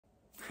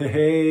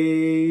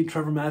Hey,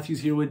 Trevor Matthews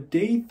here with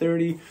day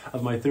 30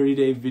 of my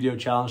 30-day video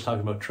challenge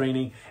talking about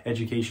training,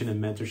 education, and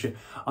mentorship.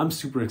 I'm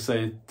super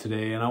excited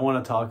today and I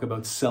want to talk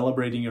about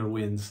celebrating your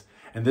wins.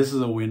 And this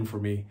is a win for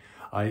me.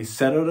 I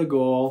set out a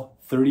goal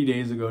 30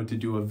 days ago to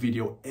do a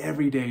video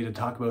every day to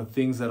talk about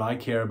things that I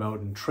care about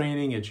in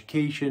training,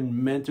 education,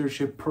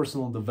 mentorship,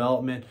 personal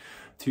development,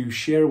 to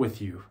share with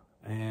you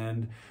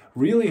and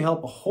really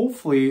help,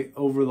 hopefully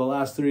over the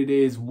last 30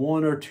 days,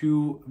 one or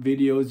two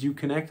videos you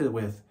connected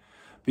with.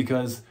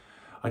 Because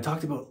I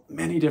talked about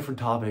many different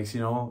topics,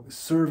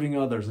 serving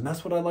others. And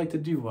that's what I like to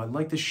do. I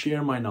like to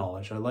share my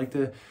knowledge. I like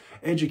to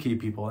educate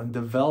people and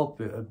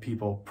develop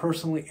people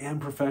personally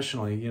and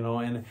professionally,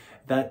 and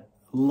that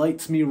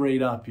lights me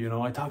right up.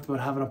 I talked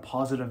about having a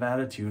positive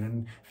attitude.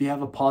 And if you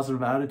have a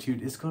positive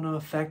attitude, it's going to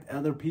affect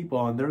other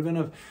people and they're going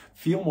to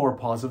feel more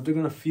positive. They're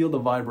going to feel the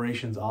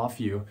vibrations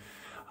off you.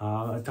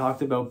 I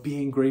talked about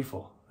being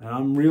grateful. And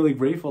I'm really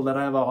grateful that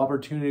I have an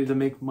opportunity to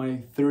make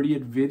my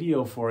 30th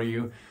video for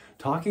you,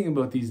 talking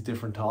about these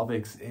different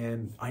topics.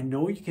 And I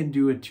know you can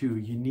do it too.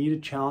 You need to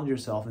challenge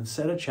yourself and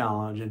set a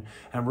challenge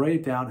and write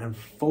it down and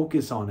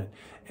focus on it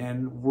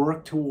and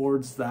work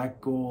towards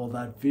that goal,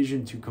 that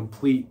vision to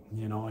complete.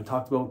 I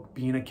talked about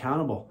being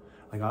accountable.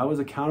 Like I was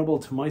accountable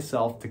to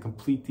myself to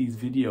complete these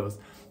videos.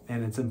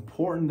 And it's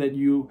important that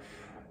you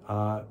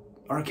are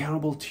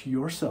accountable to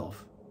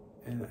yourself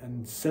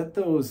and set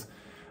those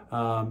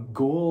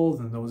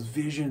goals and those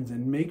visions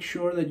and make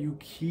sure that you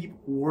keep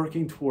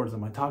working towards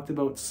them. I talked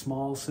about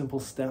small, simple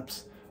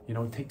steps.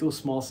 Take those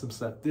small, simple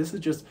steps. This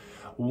is just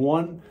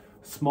one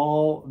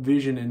small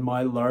vision in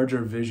my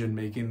larger vision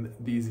making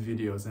these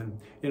videos. And,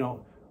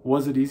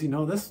 was it easy?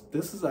 No, this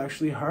is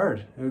actually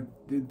hard. A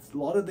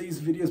lot of these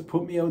videos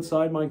put me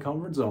outside my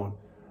comfort zone.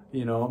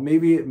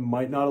 Maybe it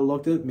might not have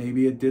looked it,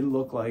 maybe it did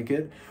look like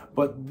it,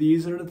 but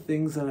these are the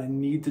things that I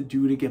need to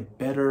do to get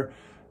better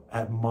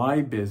at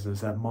my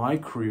business, at my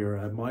career,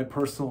 at my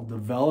personal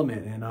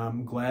development. And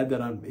I'm glad that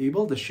I'm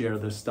able to share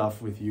this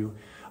stuff with you.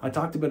 I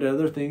talked about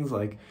other things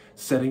like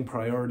setting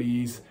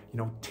priorities,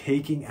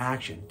 taking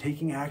action.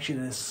 Taking action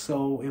is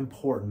so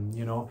important.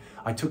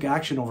 I took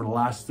action over the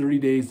last 30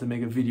 days to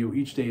make a video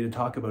each day to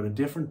talk about a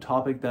different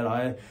topic that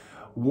I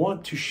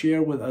want to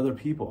share with other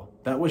people.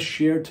 That was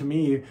shared to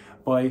me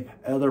by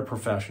other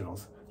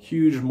professionals,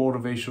 huge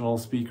motivational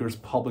speakers,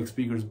 public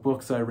speakers,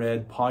 books I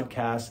read,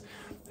 podcasts.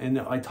 And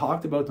I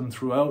talked about them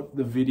throughout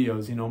the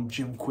videos.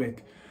 Jim Kwik,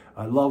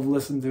 I love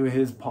listening to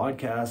his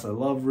podcast. I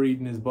love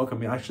reading his book.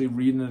 I'm actually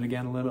reading it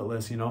again,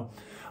 Limitless.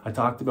 I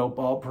talked about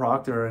Bob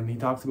Proctor and he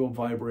talks about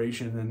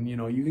vibration. And,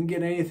 you can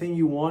get anything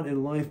you want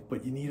in life,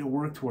 but you need to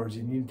work towards it.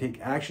 You need to take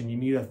action. You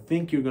need to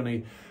think you're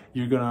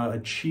gonna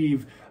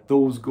achieve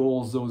those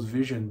goals, those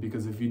visions.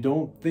 Because if you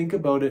don't think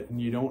about it and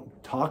you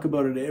don't talk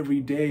about it every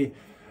day,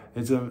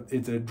 it's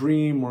a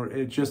dream, or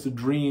it's just a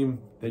dream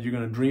that you're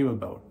gonna dream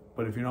about.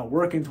 But if you're not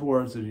working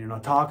towards it, you're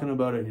not talking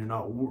about it, you're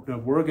not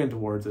working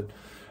towards it,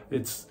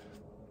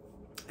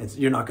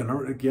 you're not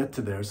going to get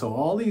to there. So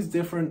all these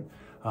different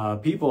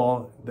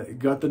people that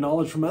got the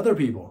knowledge from other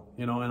people,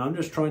 and I'm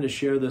just trying to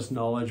share this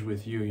knowledge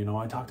with you.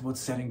 I talked about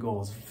setting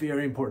goals.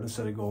 Very important to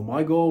set a goal.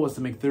 My goal was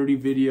to make 30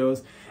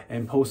 videos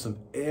and post them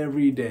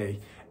every day,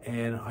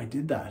 and I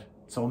did that.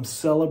 So I'm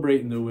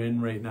celebrating the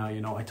win right now.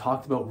 I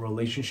talked about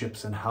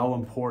relationships and how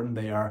important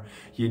they are.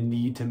 You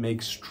need to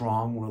make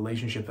strong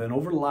relationships. And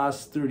over the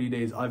last 30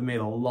 days, I've made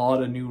a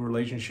lot of new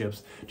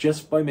relationships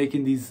just by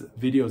making these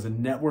videos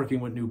and networking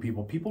with new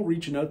people. People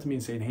reaching out to me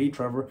and saying, hey,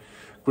 Trevor,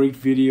 great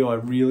video. I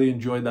really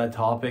enjoyed that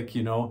topic.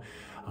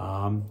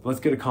 Let's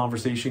get a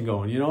conversation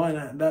going,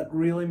 and that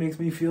really makes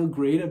me feel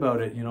great about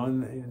it,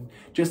 and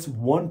just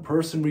one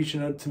person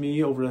reaching out to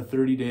me over the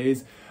 30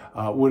 days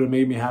would have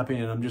made me happy.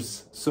 And I'm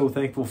just so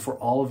thankful for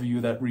all of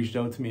you that reached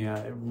out to me.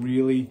 It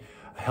really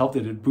helped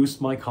it boost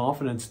my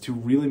confidence to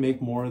really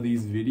make more of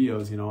these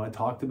videos. I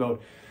talked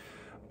about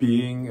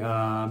being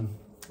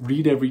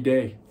read every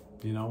day.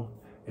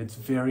 It's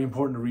very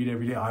important to read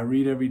every day. I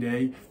read every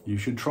day. You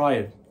should try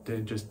it. To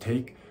just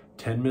take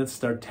 10 minutes,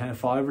 start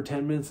 5 or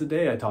 10 minutes a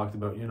day, I talked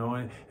about,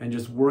 and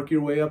just work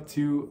your way up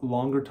to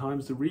longer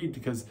times to read.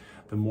 Because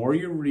the more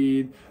you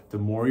read, the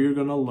more you're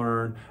going to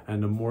learn,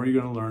 and the more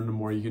you're going to learn, the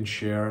more you can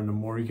share, and the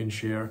more you can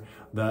share,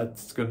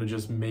 that's going to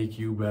just make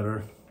you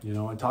better.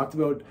 I talked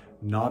about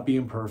not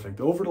being perfect.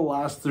 Over the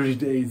last 30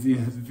 days, these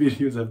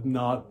videos have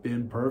not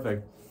been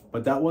perfect,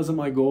 but that wasn't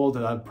my goal to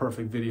have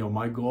perfect video.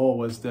 My goal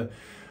was to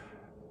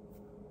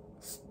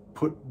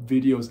put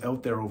videos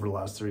out there over the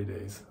last 30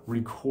 days,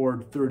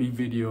 record 30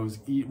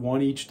 videos,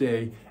 one each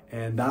day.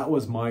 And that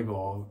was my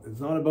goal. It's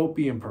not about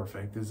being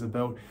perfect. It's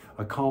about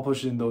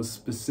accomplishing those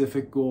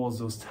specific goals,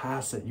 those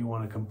tasks that you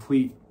want to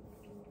complete.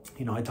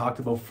 I talked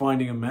about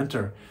finding a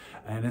mentor,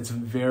 and it's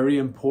very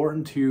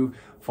important to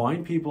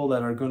find people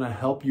that are going to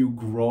help you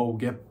grow,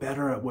 get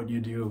better at what you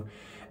do,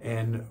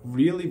 and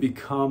really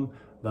become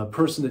the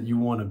person that you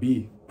want to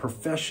be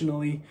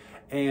professionally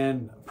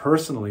and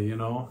personally.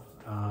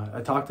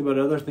 I talked about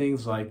other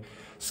things like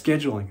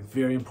scheduling. It's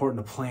very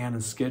important to plan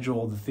and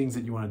schedule the things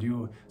that you want to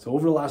do. So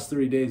over the last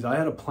 30 days, I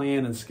had to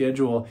plan and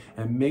schedule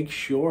and make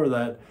sure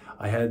that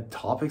I had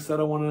topics that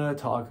I wanted to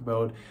talk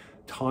about,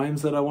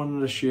 times that I wanted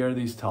to share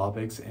these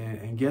topics,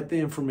 and get the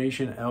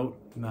information out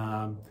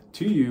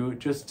to you,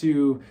 just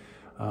to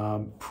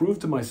prove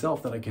to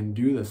myself that I can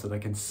do this, that I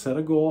can set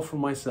a goal for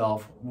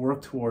myself,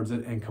 work towards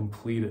it, and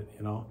complete it.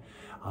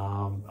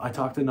 I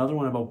talked another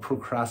one about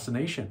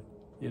procrastination.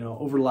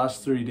 Over the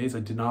last 30 days, I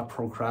did not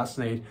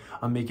procrastinate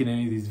on making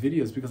any of these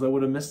videos because I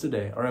would have missed a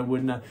day, or I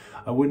wouldn't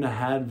have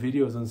had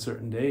videos on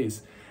certain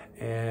days.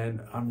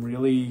 And I'm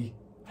really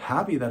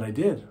happy that I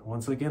did.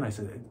 Once again, I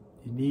said,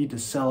 you need to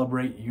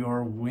celebrate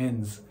your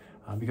wins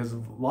because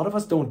a lot of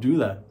us don't do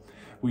that.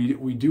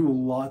 We do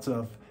lots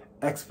of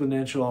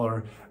exponential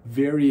or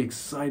very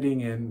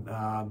exciting and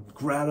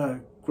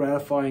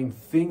gratifying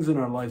things in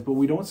our lives, but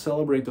we don't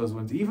celebrate those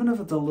wins. Even if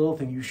it's a little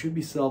thing, you should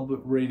be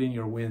celebrating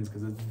your wins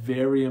because it's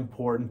very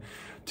important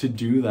to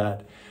do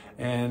that.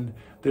 And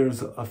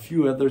there's a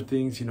few other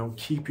things,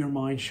 keep your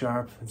mind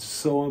sharp. It's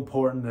so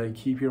important that you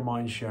keep your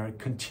mind sharp,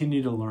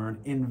 continue to learn,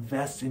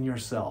 invest in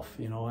yourself.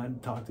 I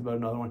talked about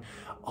another one,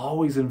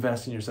 always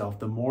invest in yourself.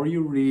 The more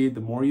you read,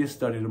 the more you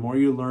study, the more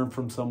you learn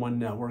from someone,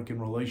 network and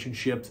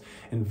relationships.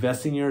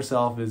 Investing in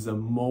yourself is the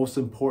most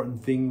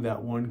important thing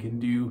that one can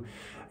do.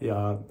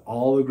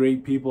 All the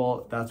great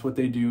people, that's what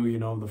they do.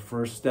 The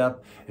first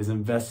step is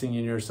investing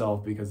in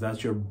yourself because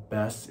that's your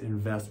best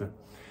investment.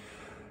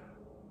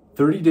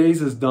 30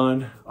 days is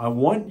done. I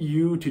want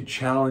you to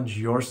challenge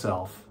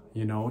yourself,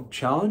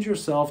 challenge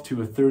yourself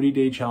to a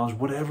 30-day challenge,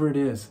 whatever it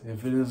is.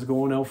 If it is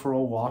going out for a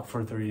walk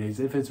for 30 days,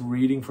 if it's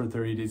reading for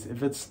 30 days,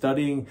 if it's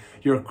studying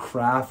your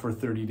craft for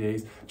 30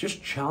 days,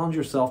 just challenge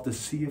yourself to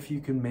see if you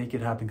can make it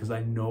happen, because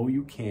I know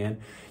you can.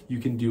 You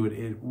can do it.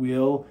 It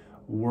will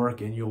work,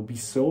 and you'll be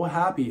so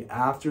happy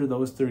after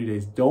those 30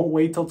 days. Don't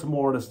wait till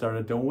tomorrow to start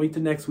it. Don't wait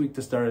till next week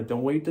to start it.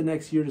 Don't wait till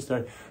next year to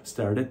start it.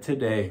 Start it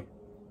today.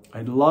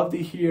 I'd love to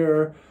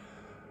hear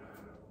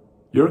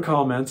your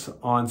comments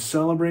on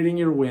celebrating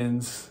your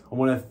wins. I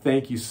want to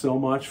thank you so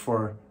much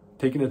for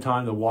taking the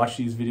time to watch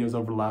these videos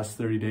over the last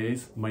 30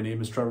 days. My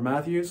name is Trevor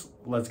Matthews.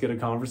 Let's get a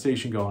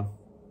conversation going.